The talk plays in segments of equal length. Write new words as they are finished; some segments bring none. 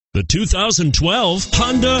The 2012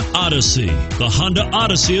 Honda Odyssey. The Honda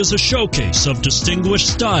Odyssey is a showcase of distinguished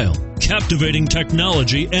style, captivating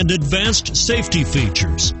technology, and advanced safety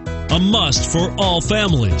features. A must for all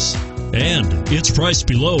families. And it's priced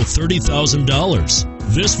below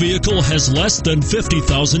 $30,000. This vehicle has less than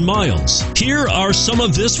 50,000 miles. Here are some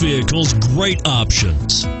of this vehicle's great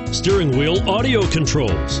options: steering wheel audio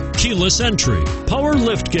controls, keyless entry, power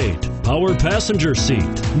liftgate, power passenger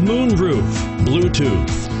seat, moonroof,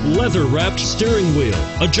 Bluetooth, leather-wrapped steering wheel,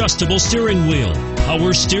 adjustable steering wheel,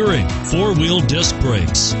 power steering, four-wheel disc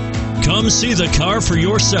brakes. Come see the car for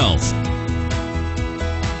yourself.